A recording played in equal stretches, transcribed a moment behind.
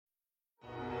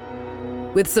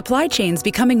With supply chains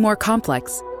becoming more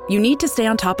complex, you need to stay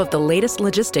on top of the latest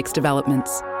logistics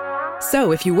developments.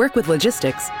 So if you work with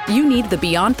logistics, you need the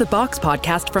Beyond the Box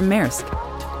podcast from Maersk.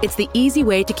 It's the easy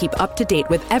way to keep up to date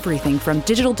with everything from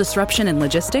digital disruption in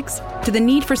logistics to the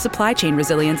need for supply chain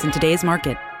resilience in today's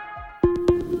market.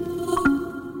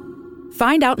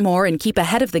 Find out more and keep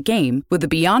ahead of the game with the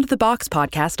Beyond the Box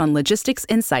podcast on logistics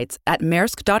insights at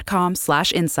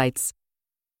maersk.com/insights.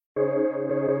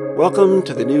 Welcome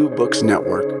to the New Books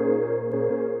Network.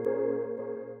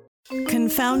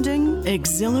 Confounding,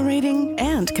 exhilarating,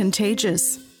 and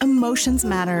contagious. Emotions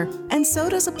matter, and so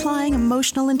does applying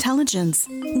emotional intelligence.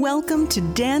 Welcome to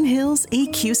Dan Hill's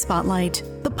EQ Spotlight,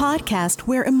 the podcast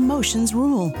where emotions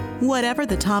rule. Whatever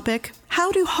the topic,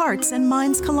 how do hearts and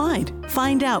minds collide?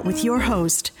 Find out with your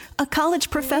host, a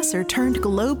college professor turned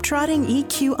globe-trotting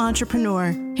EQ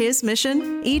entrepreneur. His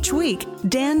mission? Each week,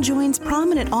 Dan joins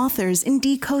prominent authors in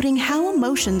decoding how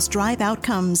emotions drive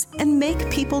outcomes and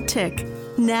make people tick.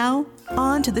 Now,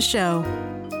 on to the show.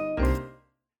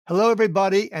 Hello,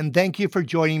 everybody, and thank you for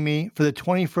joining me for the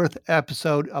 21st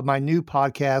episode of my new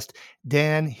podcast,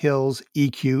 Dan Hill's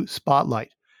EQ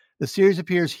Spotlight. The series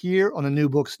appears here on the New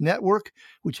Books Network,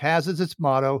 which has as its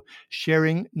motto,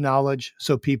 sharing knowledge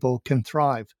so people can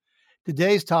thrive.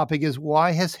 Today's topic is,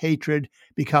 why has hatred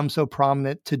become so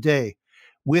prominent today?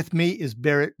 With me is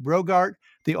Berit Brogaard,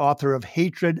 the author of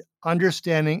Hatred,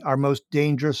 Understanding Our Most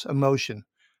Dangerous Emotion.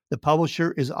 The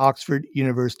publisher is Oxford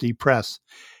University Press.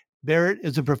 Berit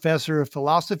is a professor of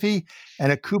philosophy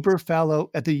and a Cooper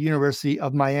Fellow at the University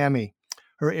of Miami.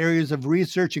 Her areas of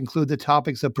research include the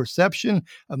topics of perception,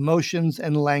 emotions,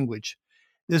 and language.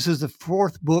 This is the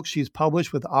fourth book she's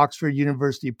published with Oxford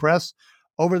University Press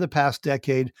over the past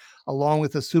decade, along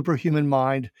with The Superhuman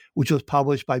Mind, which was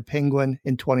published by Penguin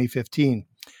in 2015.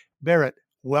 Berit,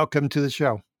 welcome to the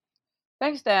show.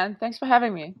 Thanks, Dan. Thanks for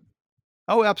having me.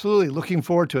 Oh, absolutely. Looking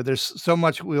forward to it. There's so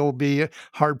much we'll be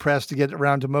hard-pressed to get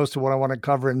around to most of what I want to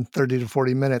cover in 30 to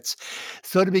 40 minutes.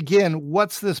 So to begin,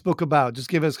 what's this book about? Just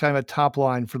give us kind of a top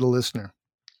line for the listener.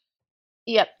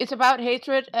 Yeah, it's about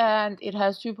hatred, and it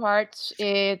has two parts.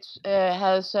 It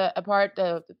has a part,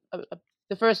 the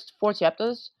first 4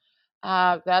 chapters,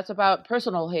 that's about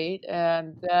personal hate,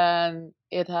 and then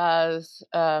it has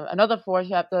another 4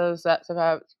 chapters that's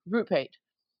about group hate.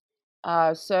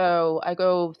 So I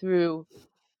go through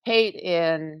hate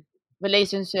in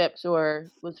relationships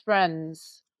or with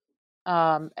friends,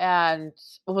 and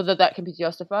whether that can be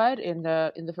justified in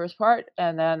the first part,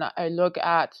 and then I look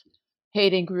at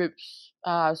hating groups.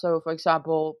 So, for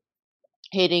example,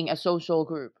 hating a social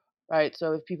group, right?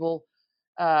 So if people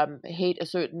hate a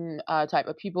certain type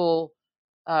of people,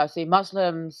 say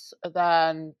Muslims,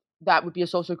 then that would be a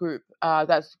social group.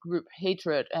 That's group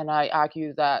hatred, and I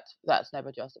argue that that's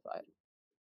never justified.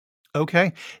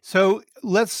 Okay, so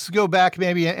let's go back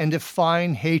maybe and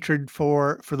define hatred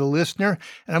for the listener.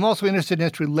 And I'm also interested in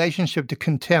its relationship to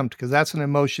contempt, because that's an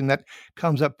emotion that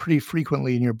comes up pretty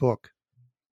frequently in your book.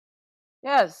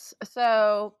 Yes,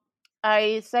 so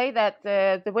I say that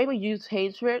the way we use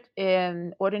hatred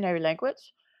in ordinary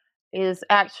language is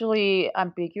actually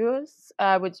ambiguous,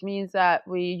 which means that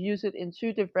we use it in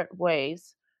 2 different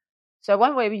ways. So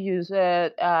one way we use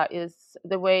it is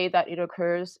the way that it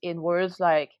occurs in words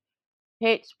like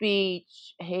hate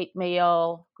speech, hate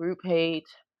mail, group hate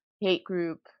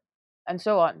group, and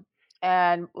so on.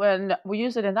 And when we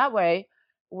use it in that way,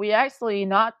 we actually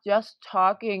not just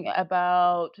talking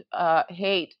about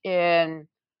hate in,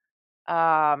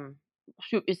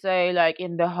 should we say, like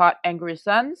in the hot, angry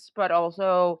sense, but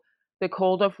also the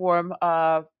colder form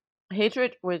of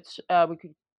hatred, which we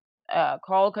could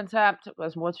call contempt.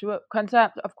 There's more to it.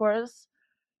 Contempt, of course.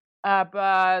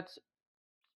 But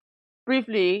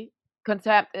briefly,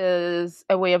 contempt is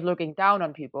a way of looking down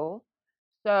on people.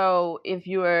 So if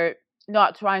you're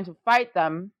not trying to fight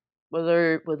them,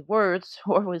 whether with words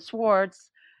or with swords,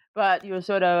 but you're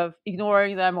sort of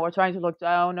ignoring them or trying to look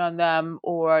down on them,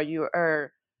 or you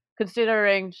are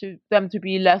considering them to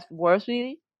be less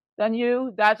worthy than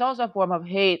you, that's also a form of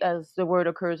hate, as the word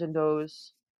occurs in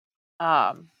those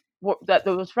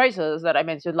those phrases that I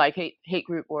mentioned, like hate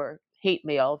group or hate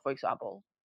mail, for example.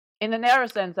 In the narrow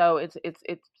sense, though, it's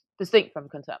distinct from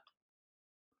contempt.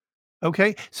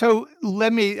 Okay, so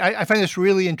I find this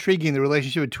really intriguing, the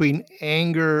relationship between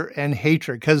anger and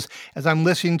hatred, because as I'm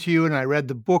listening to you, and I read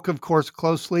the book, of course,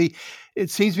 closely,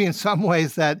 it seems to me in some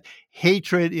ways that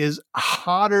hatred is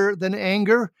hotter than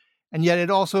anger, and yet it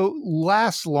also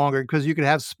lasts longer, because you could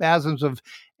have spasms of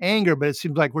anger, but it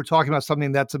seems like we're talking about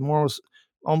something that's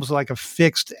almost like a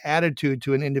fixed attitude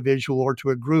to an individual or to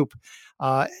a group.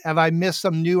 Have I missed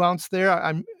some nuance there?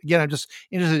 I'm just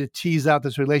interested to tease out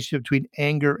this relationship between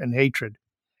anger and hatred.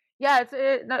 Yeah,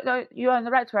 no, you're on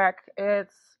the right track.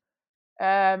 It's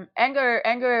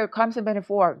anger comes in many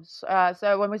forms.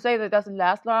 So when we say that it doesn't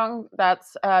last long,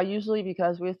 that's usually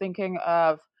because we're thinking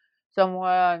of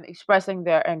someone expressing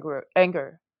their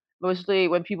anger. Mostly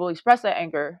when people express their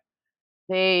anger,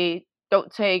 they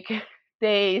don't take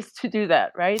days to do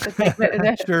that, right? They take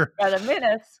Sure. rather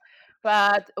minutes.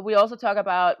 But we also talk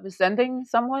about resenting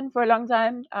someone for a long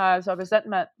time. So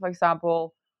resentment, for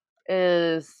example,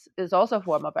 is also a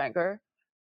form of anger.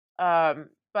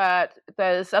 But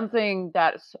there's something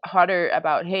that's harder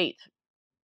about hate,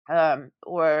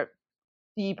 or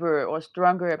deeper or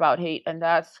stronger about hate, and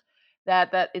that's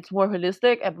that it's more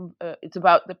holistic, and it's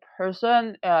about the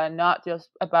person, not just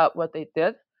about what they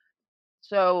did.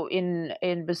 So in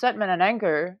resentment and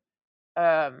anger,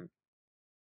 um,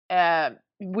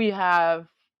 we have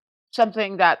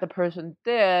something that the person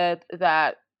did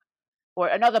that or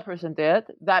another person did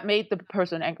that made the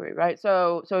person angry, right?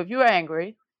 So if you are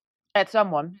angry at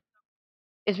someone,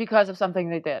 it's because of something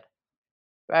they did,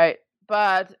 right?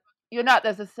 But you're not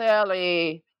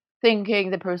necessarily thinking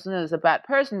the person is a bad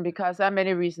person because there are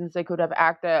many reasons they could have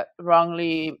acted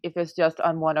wrongly if it's just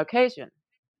on one occasion.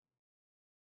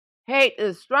 Hate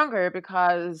is stronger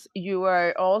because you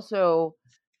are also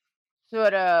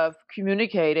sort of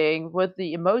communicating with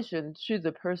the emotion to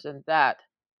the person that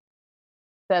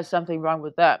there's something wrong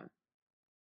with them.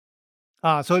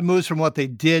 So it moves from what they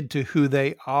did to who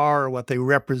they are, what they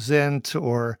represent,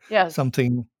 or Yes.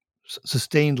 something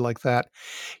sustained like that.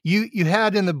 You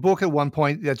had in the book at one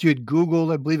point that you had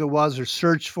Googled, I believe it was, or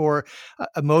searched for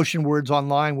emotion words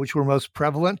online, which were most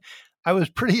prevalent. I was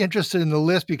pretty interested in the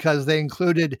list because they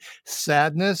included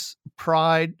sadness,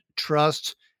 pride,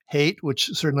 trust, hate, which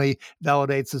certainly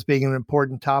validates as being an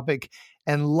important topic,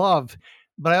 and love.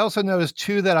 But I also noticed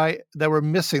two that were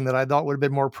missing that I thought would have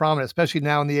been more prominent, especially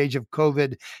now in the age of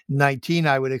COVID-19.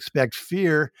 I would expect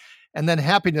fear, and then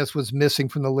happiness was missing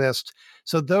from the list.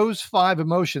 So those five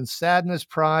emotions: sadness,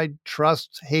 pride,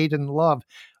 trust, hate, and love.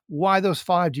 Why those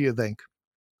five, do you think?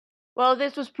 Well,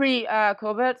 this was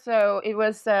pre-COVID, so it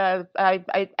was. I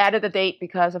added a date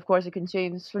because, of course, it can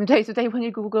change from day to day when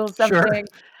you Google Sure. something.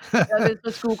 This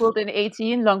was Googled in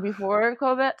 18, long before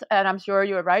COVID, and I'm sure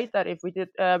you're right that if we did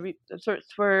search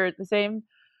for the same,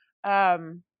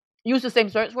 um, use the same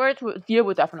search words, fear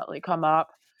would definitely come up.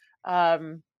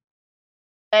 Um,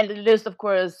 and the list, of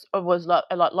course, was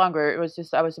a lot longer. It was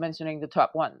just I was mentioning the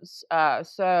top ones.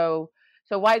 So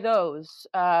why those?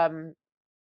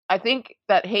 I think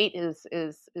that hate is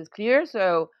clear.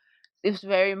 So it's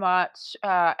very much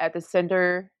at the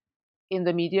center in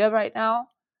the media right now,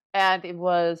 and it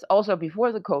was also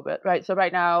before the COVID, right? So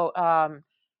right now,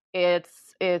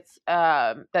 it's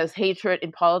there's hatred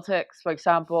in politics, for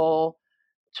example,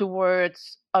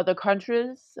 towards other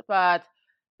countries, but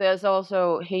there's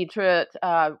also hatred,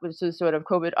 which is sort of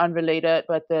COVID unrelated,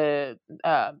 but the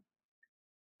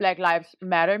Black Lives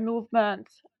Matter movement.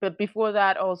 But before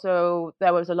that, also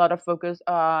there was a lot of focus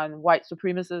on white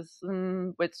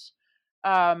supremacism, which,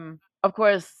 of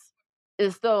course,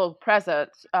 is still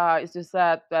present. It's just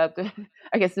that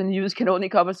I guess the news can only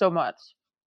cover so much.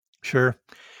 Sure.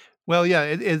 Well, yeah,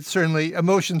 it certainly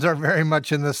emotions are very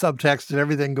much in the subtext of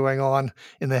everything going on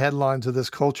in the headlines of this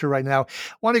culture right now.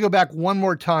 I want to go back one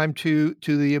more time to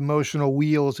the emotional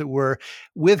wheel, as it were,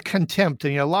 with contempt.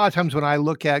 And a lot of times when I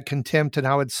look at contempt and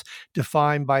how it's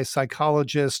defined by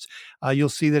psychologists, you'll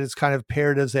see that it's kind of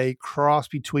paired as a cross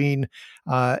between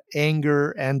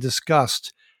anger and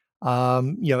disgust.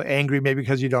 Angry maybe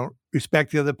because you don't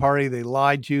respect the other party, they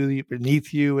lied to you, they're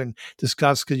beneath you, and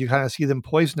disgust because you kind of see them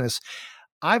poisonous.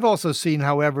 I've also seen,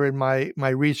 however, in my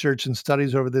research and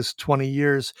studies over this 20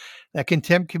 years, that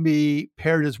contempt can be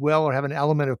paired as well or have an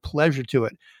element of pleasure to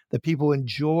it, that people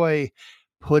enjoy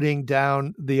putting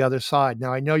down the other side.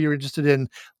 Now, I know you're interested in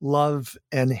love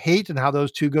and hate and how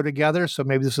those two go together, so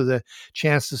maybe this is a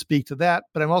chance to speak to that,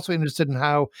 but I'm also interested in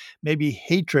how maybe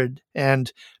hatred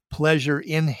and pleasure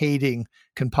in hating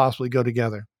can possibly go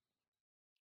together.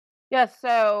 Yes,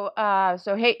 so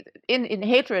hate in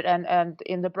hatred and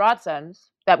in the broad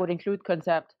sense, that would include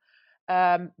contempt.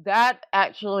 That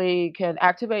actually can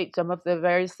activate some of the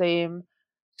very same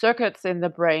circuits in the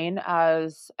brain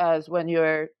as when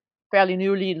you're fairly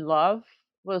newly in love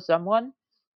with someone.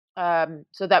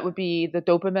 So that would be the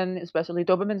dopamine, especially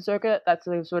dopamine circuit. That's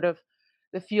the sort of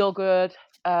the feel good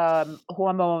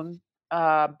hormone,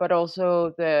 but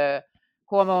also the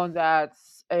hormone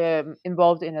that's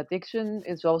involved in addiction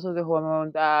is also the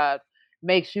hormone that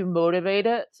makes you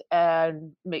motivated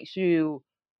and makes you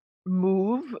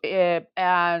move,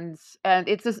 and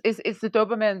it's the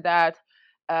dopamine that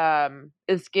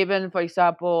is given, for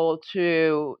example,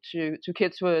 to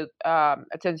kids with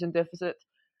attention deficit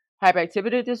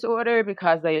hyperactivity disorder,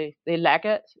 because they lack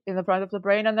it in the front of the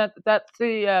brain, and that's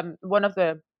the one of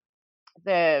the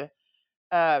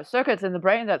circuits in the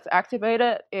brain that's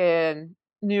activated in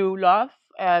new love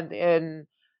and in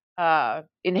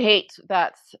hate.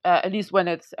 That's at least when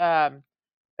it's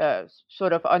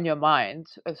sort of on your mind.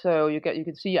 So you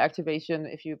can see activation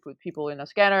if you put people in a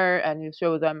scanner and you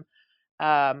show them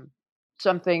um,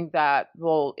 something that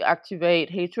will activate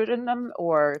hatred in them,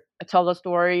 or tell a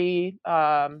story,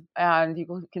 and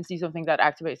you can see something that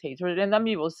activates hatred in them.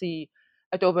 You will see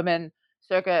a dopamine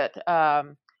circuit,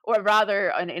 or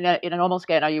rather, in a normal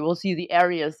scanner, you will see the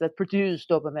areas that produce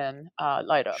dopamine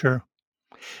light up. Sure.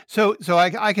 So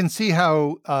I can see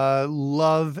how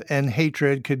love and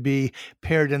hatred could be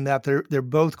paired in that they're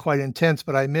both quite intense,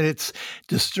 but I admit it's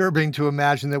disturbing to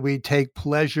imagine that we take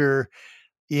pleasure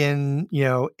in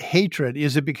hatred.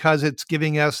 Is it because it's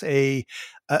giving us a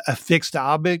fixed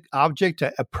object,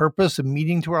 a purpose, a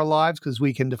meaning to our lives, because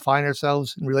we can define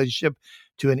ourselves in relationship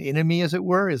to an enemy, as it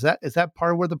were? Is that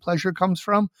part of where the pleasure comes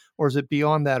from, or is it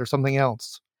beyond that, or something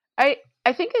else? I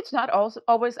think it's not also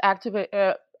always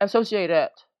associated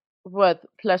with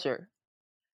pleasure.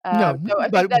 No, So I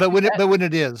think that but when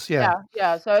it is, yeah.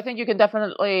 yeah. So I think you can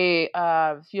definitely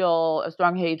feel a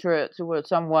strong hatred towards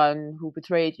someone who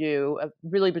betrayed you,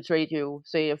 really betrayed you.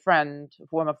 Say a friend, a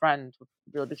former friend, who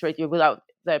really betrayed you, without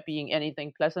there being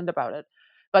anything pleasant about it.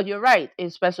 But you're right,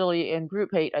 especially in group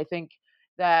hate. I think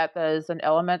that there's an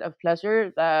element of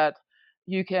pleasure that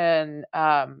you can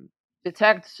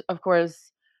detect. Of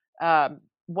course,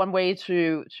 one way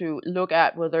to look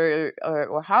at whether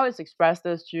or how it's expressed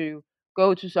is to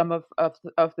go to some of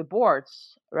the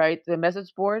boards, right? The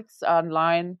message boards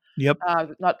online. Yep.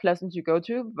 Not pleasant to go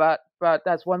to, but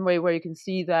that's one way where you can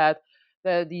see that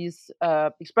these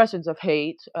expressions of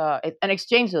hate and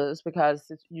exchanges, because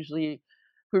it's usually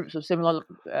groups of similar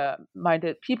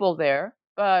minded people there.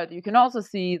 But you can also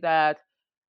see that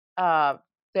there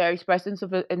are expressions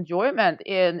of enjoyment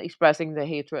in expressing the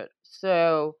hatred.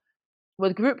 So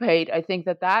with group hate, I think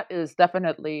that is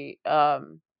definitely a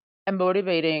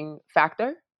motivating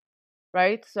factor,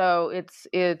 right? So it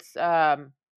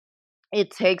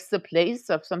takes the place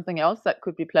of something else that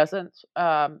could be pleasant,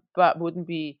 but wouldn't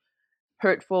be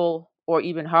hurtful or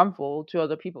even harmful to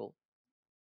other people.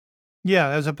 Yeah,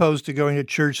 as opposed to going to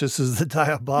church, this is the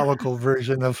diabolical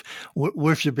version of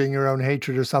worshiping your own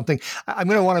hatred or something. I'm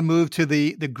going to want to move to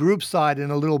the group side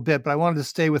in a little bit, but I wanted to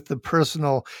stay with the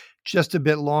personal just a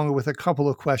bit longer with a couple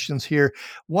of questions here.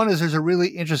 One is, there's a really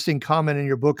interesting comment in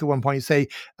your book at one point. You say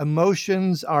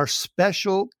emotions are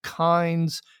special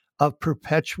kinds of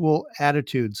perpetual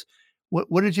attitudes.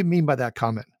 What did you mean by that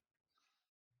comment?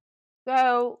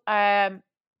 So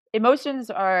emotions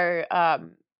are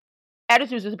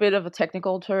attitudes is a bit of a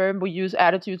technical term. We use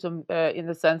attitudes in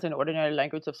the sense in ordinary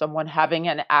language of someone having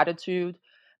an attitude,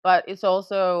 but it's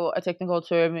also a technical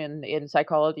term in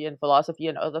psychology and philosophy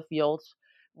and other fields,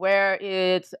 where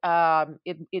it's a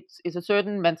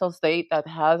certain mental state that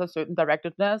has a certain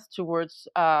directedness towards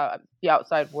the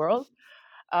outside world,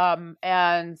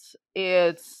 and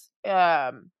it's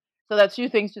so that's two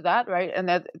things to that, right? And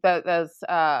that there's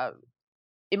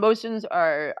emotions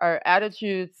are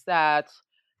attitudes that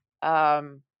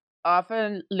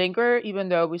often linger, even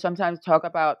though we sometimes talk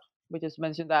about, we just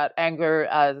mentioned that anger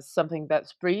as something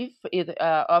that's brief. It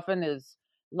often is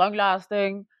long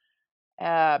lasting.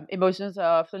 Emotions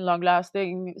are often long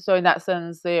lasting. So in that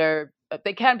sense, they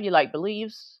can be like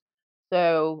beliefs.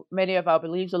 So many of our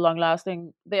beliefs are long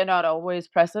lasting. They're not always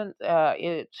present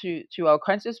to our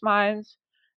conscious minds.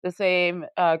 The same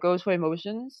goes for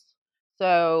emotions.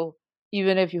 So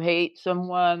even if you hate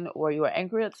someone or you are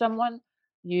angry at someone,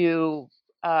 you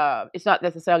it's not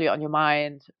necessarily on your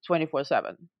mind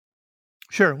 24/7.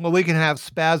 Sure. Well, we can have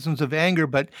spasms of anger,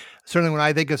 but certainly when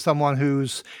I think of someone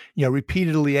who's,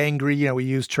 repeatedly angry, we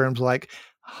use terms like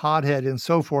hothead and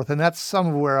so forth. And that's some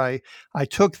of where I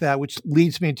took that, which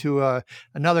leads me to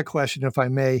another question, if I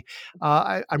may.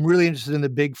 I'm really interested in the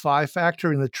big five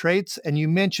factor and the traits. And you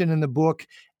mentioned in the book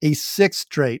a sixth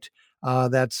trait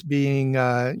that's being,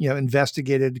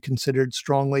 investigated, considered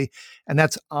strongly, and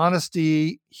that's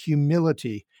honesty,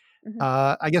 humility.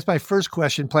 Mhm. I guess my first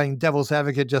question, playing devil's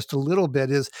advocate just a little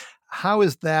bit, is how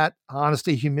is that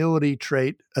honesty, humility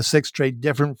trait, a sixth trait,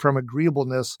 different from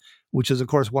agreeableness, which is, of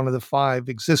course, one of the five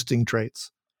existing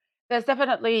traits? There's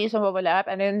definitely some overlap,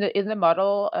 and in the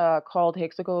model called the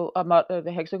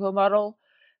Hexaco model,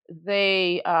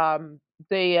 they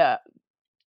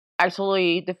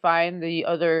actually define the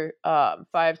other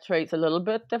 5 traits a little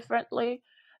bit differently.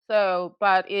 So,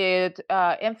 but it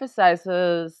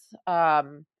emphasizes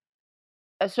a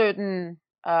certain.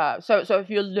 So if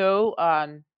you're low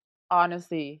on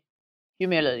honesty,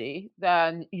 humility,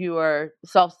 then you are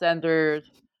self-centered.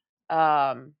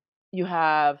 Um, you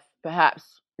have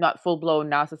perhaps not full-blown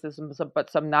narcissism, but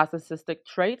some narcissistic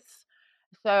traits.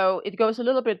 So it goes a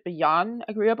little bit beyond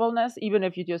agreeableness, even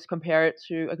if you just compare it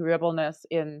to agreeableness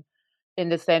in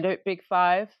the standard Big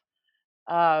Five.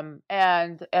 And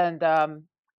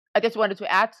I just wanted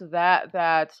to add to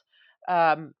that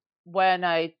when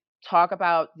I talk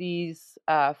about these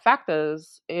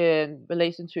factors in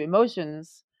relation to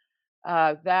emotions,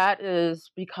 that is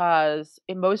because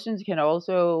emotions can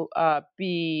also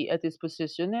be a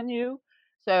disposition in you.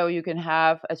 So you can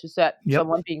have, as you said, Yep.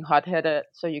 someone being hot-headed.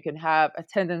 So you can have a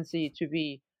tendency to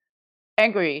be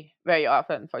angry very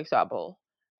often, for example.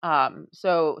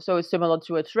 So it's similar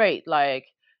to a trait like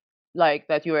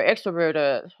that you are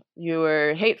extroverted, you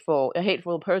are a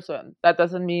hateful person. That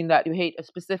doesn't mean that you hate a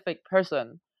specific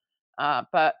person,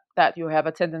 but that you have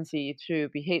a tendency to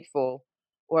be hateful,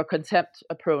 or contempt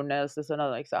proneness is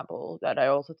another example that I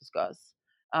also discuss.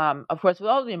 Of course, with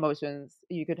all the emotions,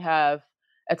 you could have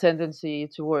a tendency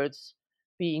towards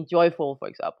being joyful, for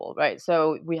example, right?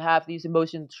 So we have these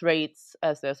emotion traits,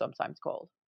 as they're sometimes called.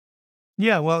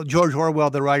 Yeah, well, George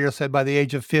Orwell, the writer, said by the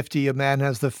age of 50, a man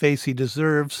has the face he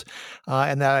deserves.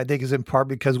 And that I think is in part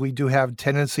because we do have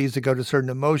tendencies to go to certain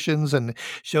emotions and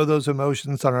show those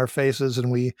emotions on our faces,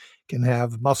 and we can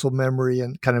have muscle memory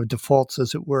and kind of defaults,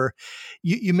 as it were.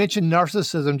 You mentioned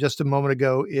narcissism just a moment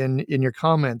ago in your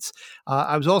comments.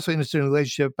 I was also interested in the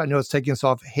relationship. I know it's taking us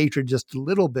off hatred just a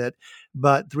little bit,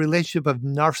 but the relationship of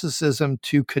narcissism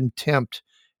to contempt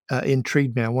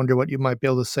intrigued me. I wonder what you might be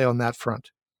able to say on that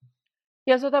front.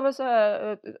 Yeah, so there was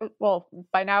well,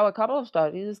 by now a couple of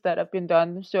studies that have been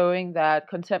done showing that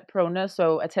contempt proneness,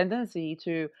 so a tendency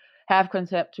to have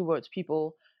contempt towards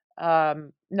people,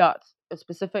 not a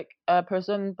specific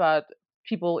person, but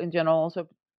people in general. So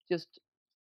just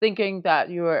thinking that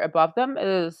you're above them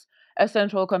is a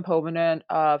central component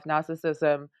of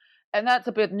narcissism, and that's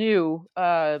a bit new.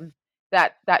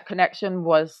 That connection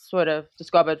was sort of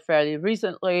discovered fairly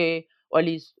recently, or at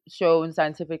least shown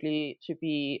scientifically to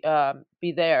be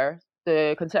there.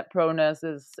 The contempt proneness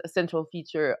is a central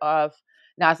feature of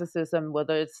narcissism,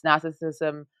 whether it's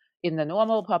narcissism in the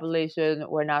normal population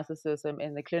or narcissism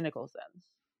in the clinical sense.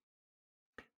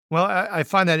 Well, I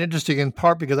find that interesting in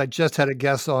part because I just had a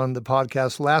guest on the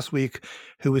podcast last week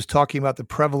who was talking about the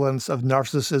prevalence of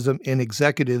narcissism in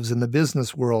executives in the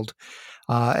business world.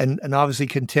 And obviously,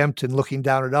 contempt and looking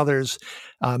down at others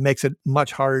makes it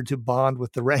much harder to bond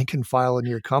with the rank and file in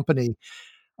your company.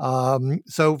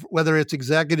 So whether it's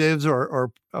executives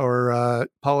or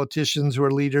politicians who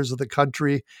are leaders of the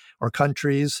country or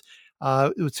countries,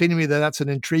 it would seem to me that that's an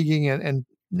intriguing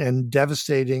and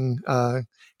devastating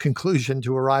conclusion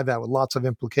to arrive at with lots of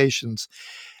implications.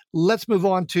 Let's move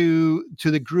on to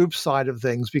the group side of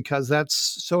things, because that's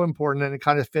so important, and it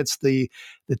kind of fits the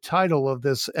title of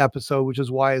this episode, which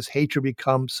is why has hatred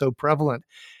become so prevalent?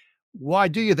 Why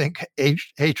do you think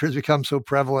hatred has become so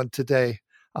prevalent today?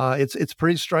 It's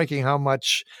pretty striking how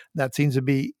much that seems to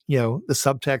be, the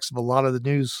subtext of a lot of the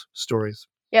news stories.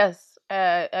 Yes,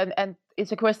 and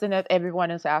it's a question that everyone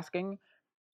is asking.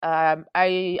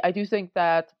 I do think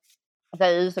that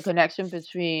there is a connection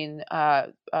between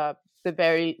the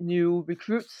very new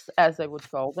recruits, as I would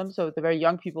call them, so the very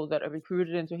young people that are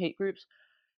recruited into hate groups,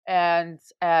 and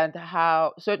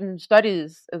how certain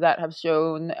studies that have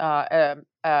shown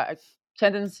a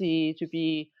tendency to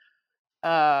be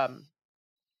um,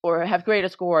 or have greater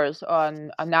scores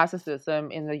on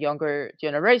narcissism in the younger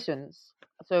generations.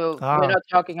 So we're Ah, not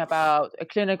talking about a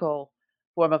clinical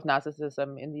form of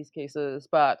narcissism in these cases,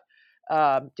 but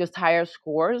just higher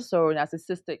scores. So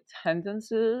narcissistic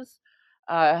tendencies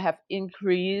have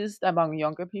increased among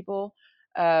younger people,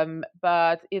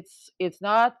 but it's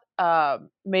not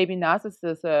maybe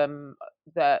narcissism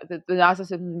that the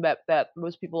narcissism that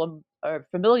most people are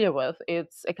familiar with.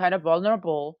 It's a kind of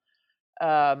vulnerable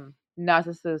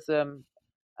narcissism,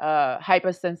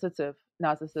 hypersensitive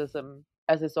narcissism,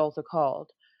 as it's also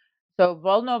called. So,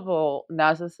 vulnerable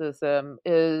narcissism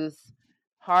is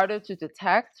harder to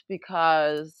detect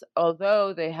because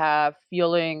although they have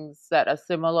feelings that are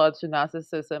similar to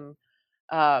narcissism,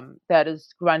 that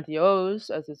is grandiose,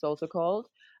 as it's also called,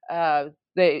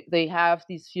 they have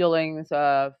these feelings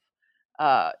of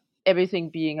uh, everything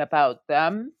being about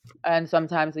them, and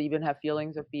sometimes they even have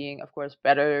feelings of being, of course,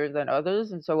 better than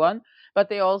others, and so on. But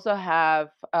they also have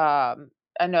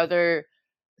another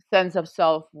sense of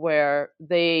self where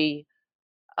they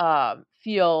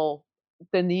feel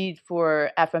the need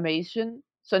for affirmation.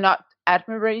 So not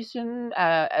admiration,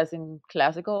 as in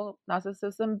classical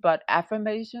narcissism, but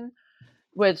affirmation,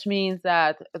 which means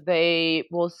that they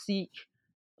will seek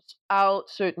out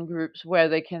certain groups where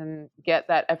they can get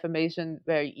that affirmation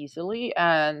very easily.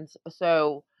 And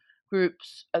so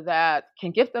groups that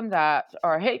can give them that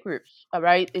are hate groups,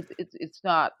 right? It's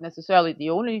not necessarily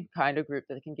the only kind of group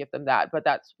that can give them that, but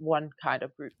that's one kind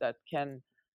of group that can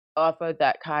offer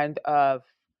that kind of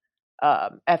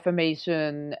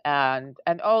affirmation, and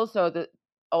also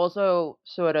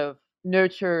sort of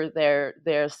nurture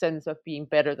their sense of being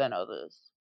better than others.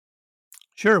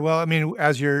 Sure. Well, I mean,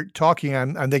 as you're talking,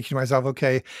 I'm thinking to myself,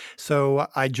 okay, so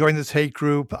I join this hate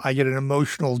group. I get an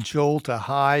emotional jolt, a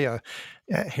high, a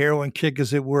heroin kick,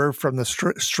 as it were, from the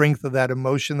strength of that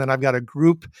emotion. Then I've got a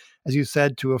group, as you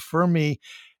said, to affirm me.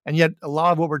 And yet, a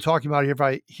lot of what we're talking about here, if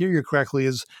I hear you correctly,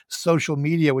 is social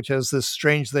media, which has this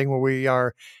strange thing where we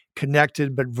are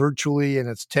connected but virtually, and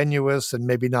it's tenuous and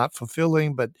maybe not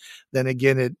fulfilling. But then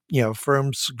again, it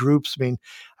affirms groups. I mean,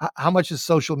 how much is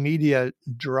social media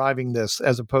driving this,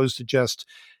 as opposed to just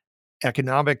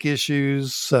economic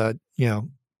issues,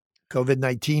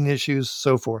 COVID-19 issues,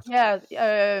 so forth? Yeah,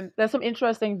 there's some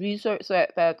interesting research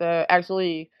that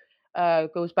actually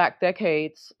goes back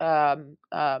decades,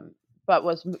 but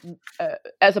was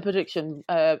as a prediction.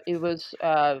 It was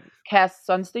Cass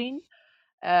Sunstein,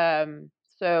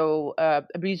 so a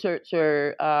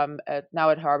researcher now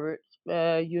at Harvard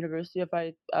University, if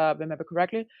I remember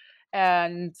correctly,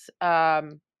 and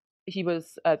he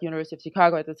was at the University of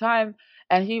Chicago at the time,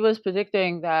 and he was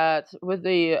predicting that with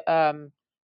the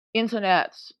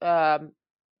internet,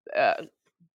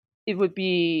 it would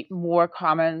be more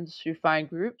common to find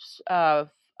groups of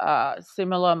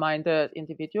similar-minded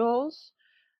individuals.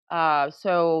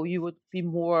 So you would be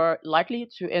more likely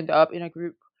to end up in a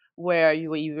group where you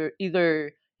were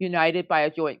either united by a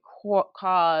joint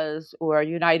cause or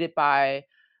united by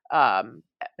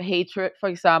hatred, for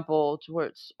example,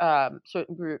 towards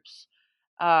certain groups.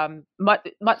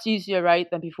 Much easier, right,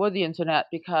 than before the internet,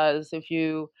 because if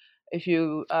you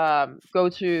go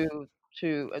to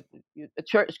a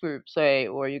church group, say,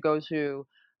 or you go to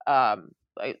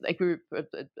a group, a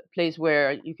place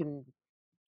where you can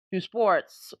do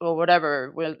sports or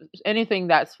whatever, with anything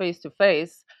that's face to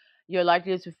face, you're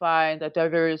likely to find a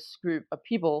diverse group of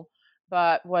people.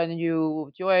 But when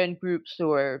you join groups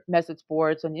or message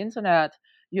boards on the internet,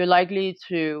 you're likely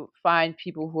to find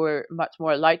people who are much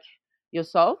more like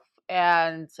yourself,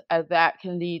 and that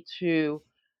can lead to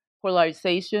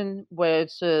polarization,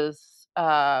 which is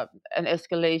an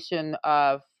escalation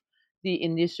of the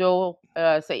initial,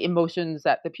 say, emotions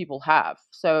that the people have.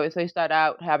 So if they start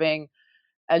out having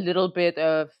a little bit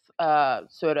of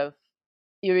sort of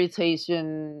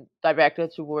irritation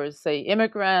directed towards, say,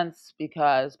 immigrants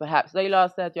because perhaps they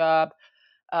lost their job,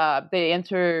 they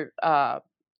enter a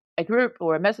group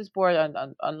or a message board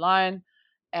online,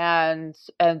 and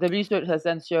the research has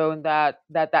then shown that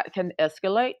can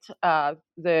escalate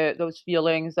those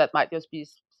feelings that might just be,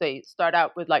 say, start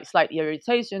out with like slight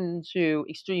irritation to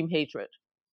extreme hatred.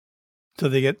 So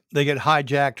they get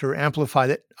hijacked or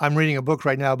amplified. I'm reading a book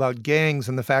right now about gangs,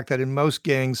 and the fact that in most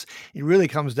gangs, it really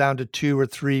comes down to 2 or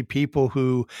 3 people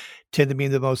who tend to be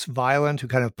the most violent, who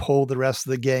kind of pull the rest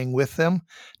of the gang with them.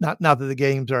 Not that the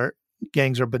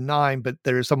gangs are benign, but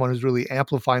there is someone who's really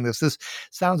amplifying this. This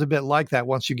sounds a bit like that.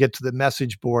 Once you get to the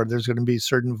message board, there's going to be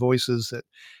certain voices that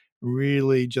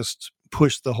really just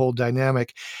push the whole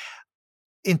dynamic.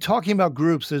 In talking about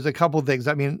groups, there's a couple of things.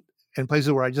 I mean, in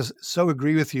places where I just so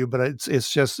agree with you, but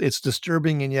it's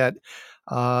disturbing and yet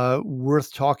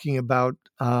worth talking about.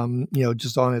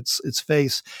 Just on its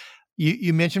face.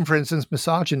 You mentioned, for instance,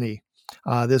 misogyny.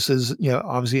 This is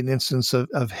obviously an instance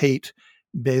of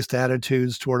hate-based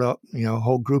attitudes toward a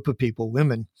whole group of people,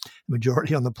 women,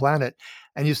 majority on the planet,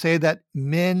 and you say that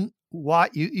men. Why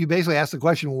you basically ask the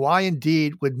question: why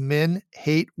indeed would men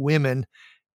hate women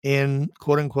in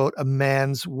quote unquote a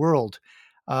man's world?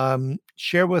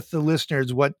 Share with the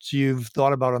listeners what you've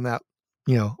thought about on that,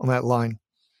 on that line.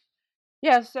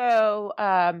 Yeah. So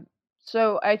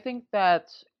I think that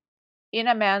in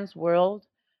a man's world,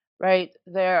 right,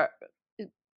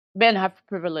 men have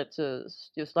privileges,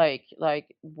 just like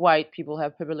white people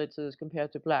have privileges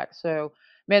compared to black. So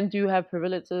men do have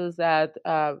privileges that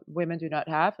women do not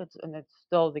have, and it's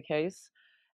still the case.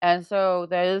 And so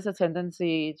there is a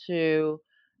tendency to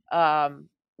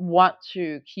want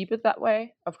to keep it that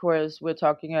way. Of course, we're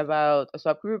talking about a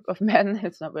subgroup of men.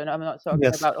 I'm not talking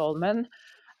Yes. about all men.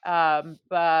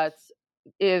 But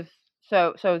if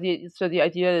so the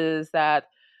idea is that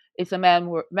it's a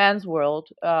man's world.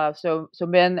 So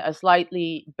men are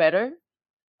slightly better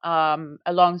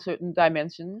along certain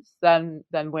dimensions than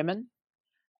women,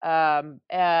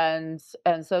 and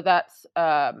so that's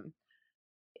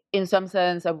in some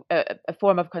sense a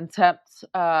form of contempt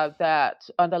that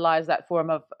underlies that form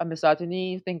of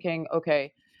misogyny, thinking,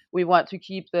 okay, we want to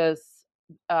keep this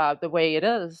the way it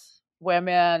is, where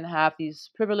men have these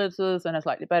privileges and are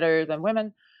slightly better than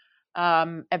women.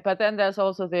 But then there's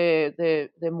also the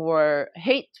more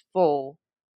hateful,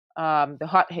 the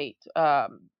hot hate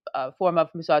form of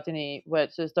misogyny,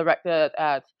 which is directed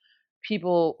at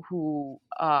people who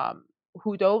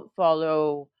don't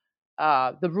follow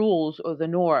the rules or the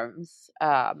norms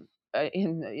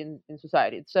in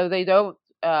society. So they don't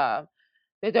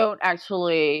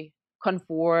actually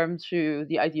conform to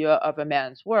the idea of a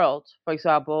man's world. For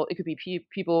example, it could be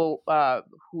people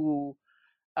who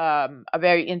are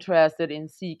very interested in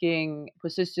seeking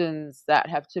positions that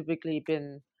have typically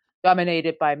been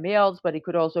dominated by males, but it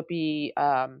could also be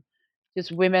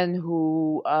just women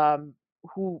who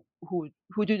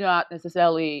do not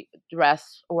necessarily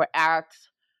dress or act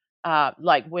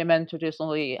like women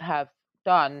traditionally have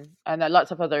done. And there are lots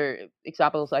of other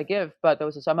examples I give, but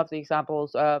those are some of the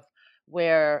examples of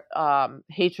where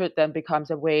hatred then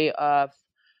becomes a way of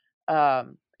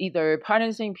either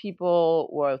punishing people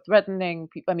or threatening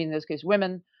people. I mean, in this case,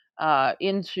 women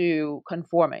into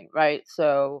conforming, right?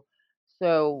 So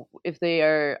if they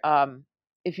are,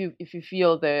 if you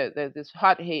feel this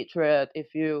hot hatred,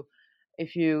 if you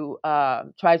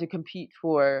try to compete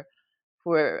for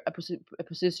a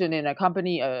position in a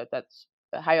company that's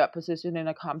a high up position in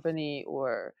a company,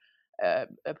 or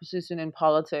a position in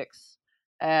politics,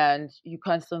 and you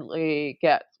constantly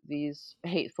get these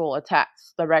hateful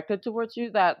attacks directed towards you,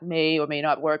 that may or may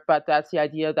not work, but that's the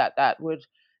idea, that would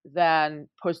then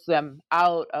push them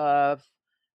out of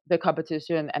the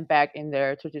competition and back in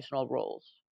their traditional roles.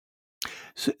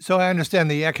 So I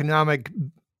understand the economic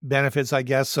benefits, I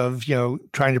guess, of,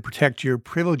 trying to protect your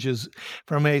privileges.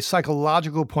 From a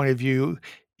psychological point of view,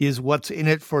 is what's in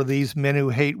it for these men who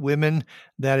hate women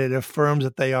that it affirms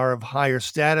that they are of higher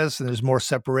status and there's more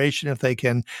separation if they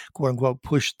can, quote unquote,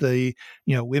 push the,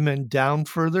 women down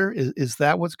further? Is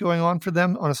that what's going on for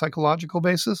them on a psychological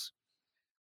basis?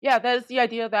 Yeah, that's the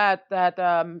idea that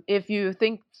if you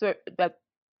think that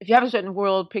if you have a certain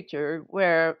world picture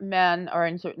where men are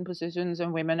in certain positions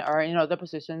and women are in other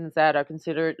positions that are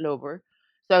considered lower.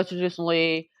 So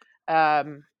traditionally,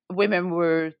 women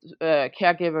were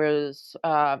caregivers,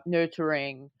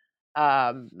 nurturing,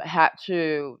 had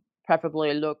to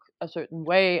preferably look a certain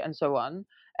way, and so on.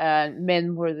 And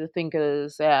men were the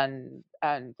thinkers and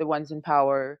the ones in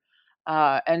power.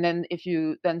 And then if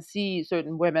you then see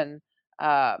certain women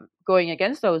going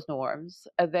against those norms,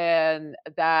 then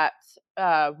that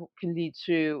can lead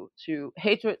to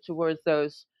hatred towards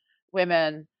those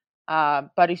women,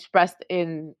 but expressed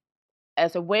in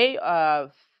as a way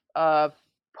of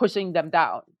pushing them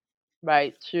down,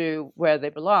 right, to where they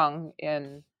belong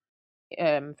in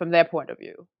from their point of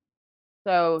view.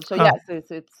 So Huh. yes,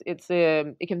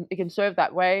 it can serve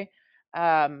that way.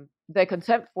 The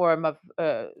contempt form of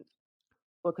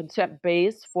or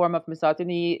contempt-based form of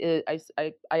misogyny,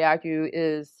 I argue,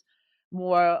 is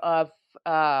more of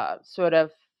sort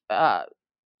of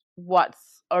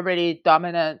what's already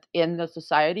dominant in the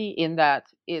society, in that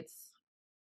it's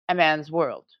a man's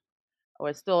world, or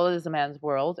it still is a man's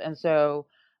world. And so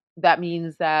that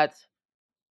means that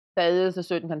there is a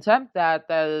certain contempt, that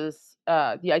there is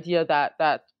the idea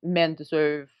that men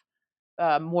deserve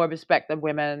more respect than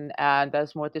women, and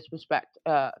there's more disrespect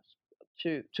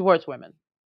towards women.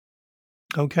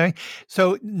 Okay.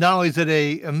 So not only is it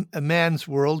a man's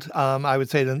world, I would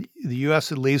say in the U.S.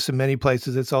 at least, in many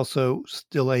places, it's also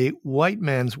still a white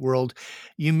man's world.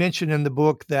 You mentioned in the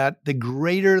book that the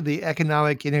greater the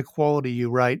economic inequality, you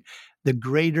write, the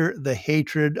greater the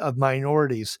hatred of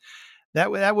minorities. That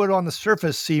would on the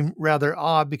surface seem rather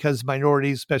odd, because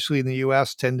minorities, especially in the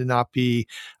U.S., tend to not be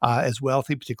as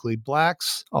wealthy, particularly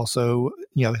blacks, also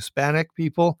Hispanic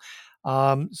people.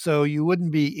 So you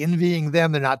wouldn't be envying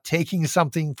them. They're not taking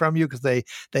something from you because they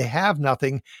have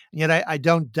nothing. And yet I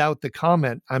don't doubt the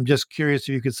comment. I'm just curious if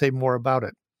you could say more about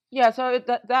it. Yeah, so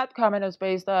that comment is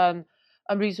based on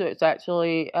research,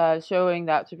 actually, showing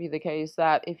that to be the case.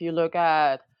 That if you look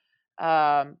at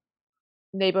um,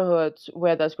 neighborhoods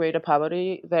where there's greater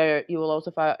poverty, there you will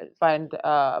also find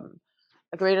a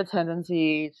greater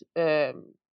tendency in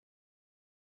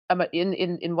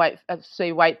white,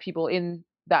 say, white people in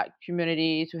that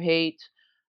community to hate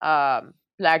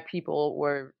black people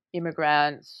or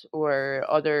immigrants or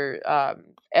other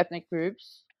ethnic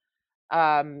groups.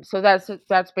 So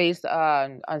that's based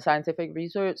on scientific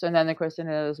research, and then the question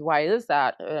is, why is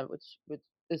that? Which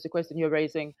is the question you're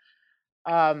raising.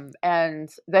 And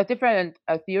there are different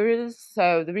theories.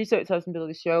 So the research doesn't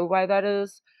really show why that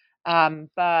is.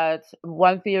 But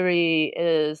one theory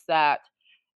is that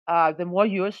the more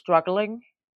you're struggling,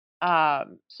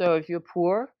 so if you're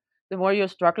poor, the more you're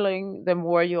struggling, the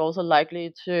more you're also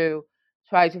likely to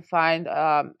try to find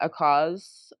a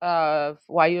cause of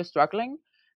why you're struggling,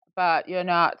 but you're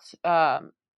not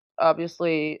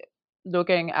obviously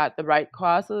looking at the right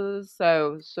causes.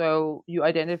 So you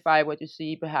identify what you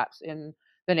see perhaps in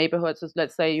the neighborhood. So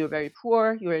let's say you're very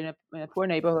poor, you're in a poor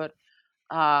neighborhood,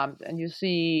 and you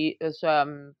see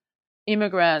some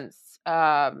immigrants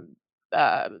uh,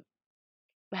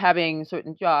 having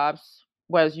certain jobs,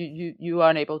 whereas you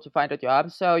are unable to find a job.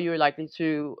 So you're likely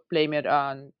to blame it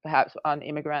on perhaps on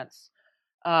immigrants,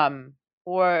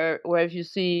 or if you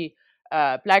see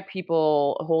black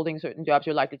people holding certain jobs,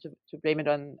 you're likely to blame it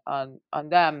on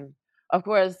them. Of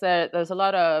course, there's a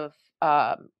lot of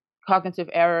cognitive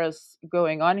errors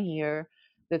going on here.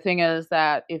 The thing is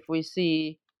that if we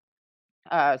see,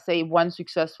 say, one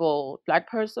successful black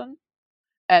person,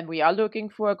 and we are looking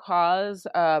for a cause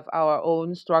of our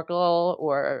own struggle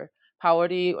or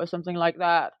poverty or something like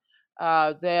that,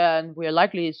 then we're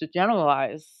likely to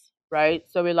generalize, right?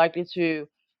 So we're likely to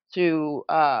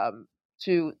um,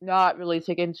 to not really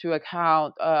take into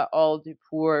account all the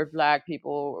poor Black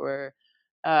people or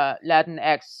poor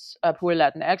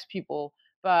Latinx people,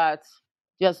 but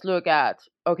just look at,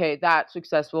 okay, that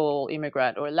successful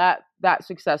immigrant or that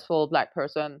successful Black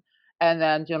person, and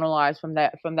then generalize from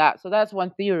that. So that's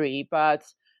one theory,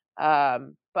 it's a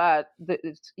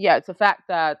fact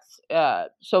that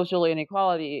social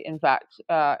inequality, in fact,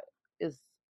 is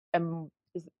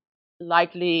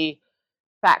likely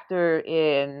factor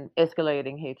in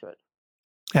escalating hatred.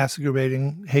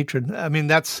 Exacerbating hatred. I mean,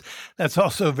 that's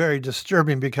also very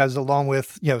disturbing because along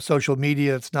with, social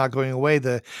media, it's not going away.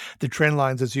 The trend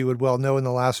lines, as you would well know, in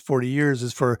the last 40 years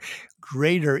is for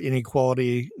greater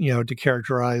inequality, to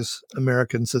characterize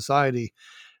American society.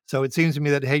 So it seems to me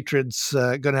that hatred's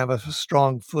going to have a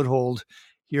strong foothold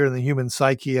here in the human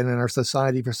psyche and in our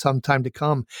society for some time to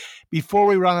come. Before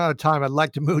we run out of time, I'd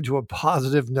like to move to a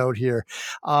positive note here.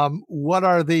 What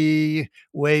are the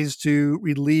ways to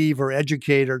relieve or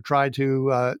educate or try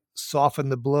to soften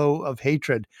the blow of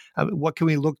hatred? What can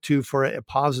we look to for a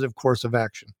positive course of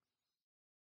action?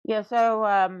 Yeah, so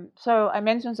I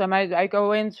mentioned some. I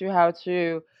go into how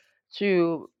to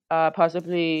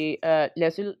possibly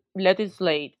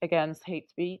legislate against hate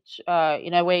speech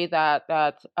in a way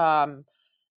that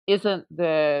isn't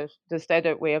the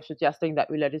standard way of suggesting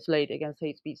that we legislate against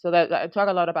hate speech. So that I talk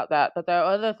a lot about that, but there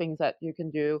are other things that you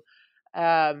can do.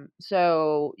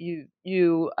 So you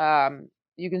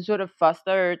can sort of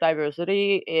foster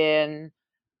diversity in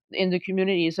the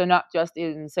community. So not just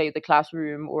in, say, the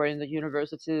classroom or in the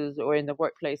universities or in the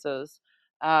workplaces,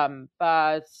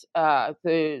 but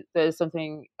there's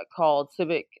something called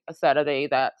Civic Saturday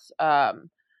that Ah,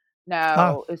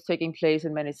 now is taking place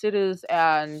in many cities,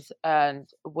 and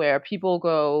where people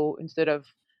go instead of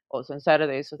also on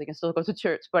Saturdays, so they can still go to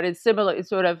church. But it's similar. It's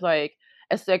sort of like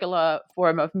a secular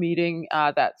form of meeting.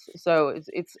 That's so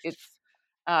it's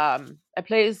a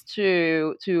place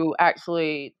to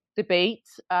actually debate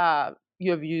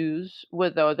your views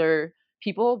with other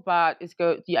people. But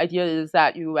the idea is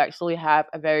that you actually have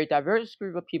a very diverse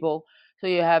group of people. So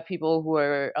you have people who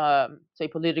are, say,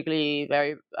 politically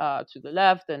very to the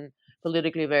left, and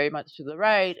politically very much to the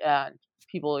right, and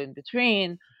people in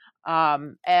between.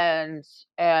 And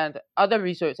other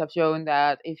research have shown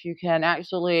that if you can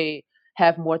actually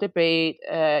have more debate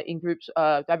in groups,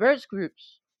 diverse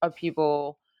groups of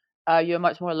people, you're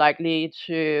much more likely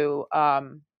to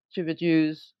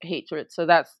reduce hatred. So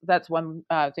that's one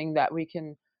thing that we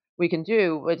can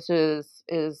do, which is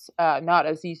not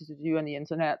as easy to do on the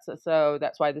internet. So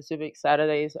that's why the Civic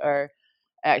Saturdays are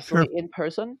sure. actually in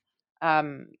person.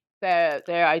 Um,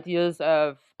 their ideas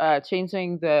of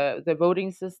changing the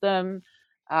voting system.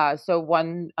 So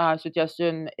one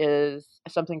suggestion is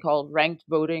something called ranked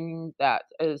voting that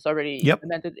is already Yep.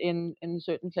 implemented in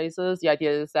certain places. The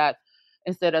idea is that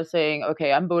instead of saying,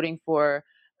 okay, I'm voting for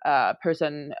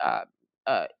person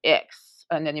X,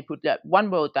 and then you put that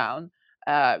one vote down,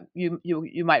 you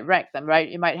might rank them, right?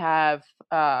 You might have,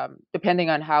 depending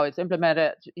on how it's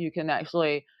implemented, you can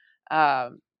actually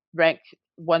rank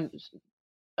one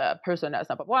person as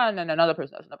number one, and another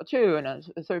person as number two, and a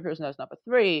third person as number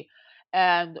three.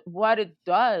 And what it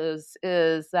does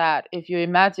is that if you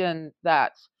imagine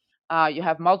that you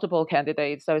have multiple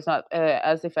candidates, so it's not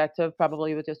as effective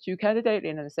probably with just two candidates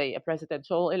in, say, a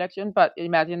presidential election. But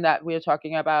imagine that we're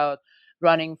talking about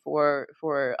running for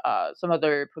some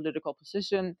other political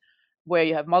position where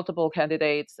you have multiple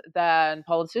candidates. Then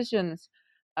politicians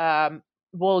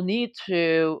will need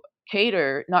to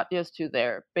cater not just to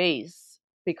their base,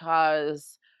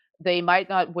 because they might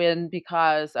not win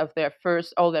because of their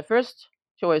first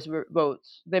choice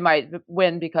votes. They might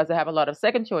win because they have a lot of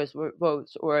second choice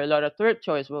votes or a lot of third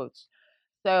choice votes.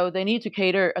 So they need to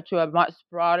cater to a much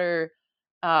broader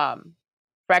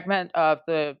fragment of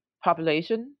the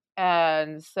population.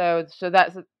 And so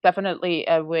that's definitely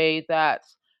a way that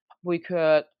we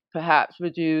could perhaps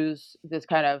reduce this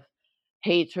kind of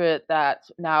hatred that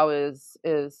now is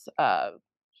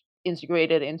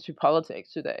integrated into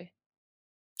politics today.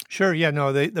 Sure. Yeah.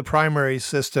 No, the primary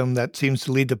system that seems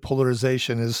to lead to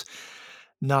polarization is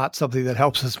not something that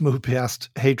helps us move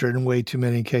past hatred in way too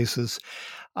many cases.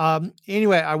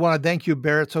 Anyway, I want to thank you,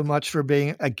 Berit, so much for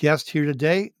being a guest here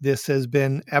today. This has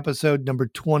been episode number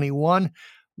 21.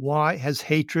 Why has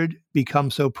hatred become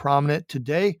so prominent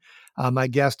today? My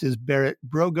guest is Berit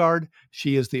Brogaard.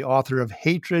 She is the author of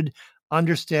Hatred,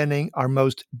 Understanding Our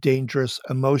Most Dangerous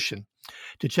Emotion.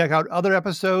 To check out other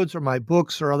episodes or my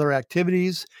books or other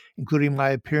activities, including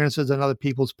my appearances on other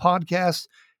people's podcasts,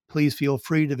 please feel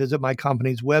free to visit my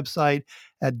company's website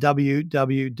at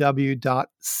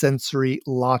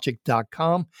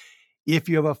www.sensorylogic.com. If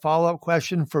you have a follow-up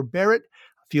question for Berit,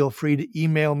 feel free to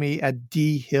email me at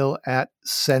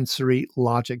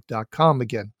dhill@sensorylogic.com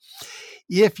again.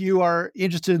 If you are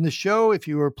interested in the show, if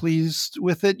you are pleased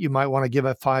with it, you might want to give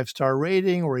a 5-star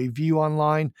rating or review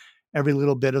online. Every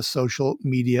little bit of social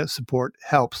media support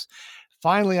helps.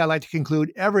 Finally, I like to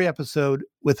conclude every episode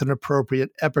with an appropriate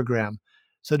epigram.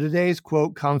 So today's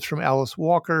quote comes from Alice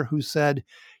Walker, who said,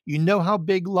 "You know how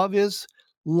big love is?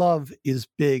 Love is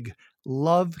big.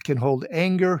 Love can hold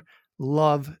anger.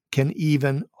 Love can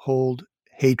even hold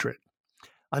hatred."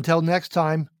 Until next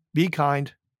time, be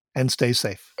kind and stay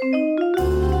safe.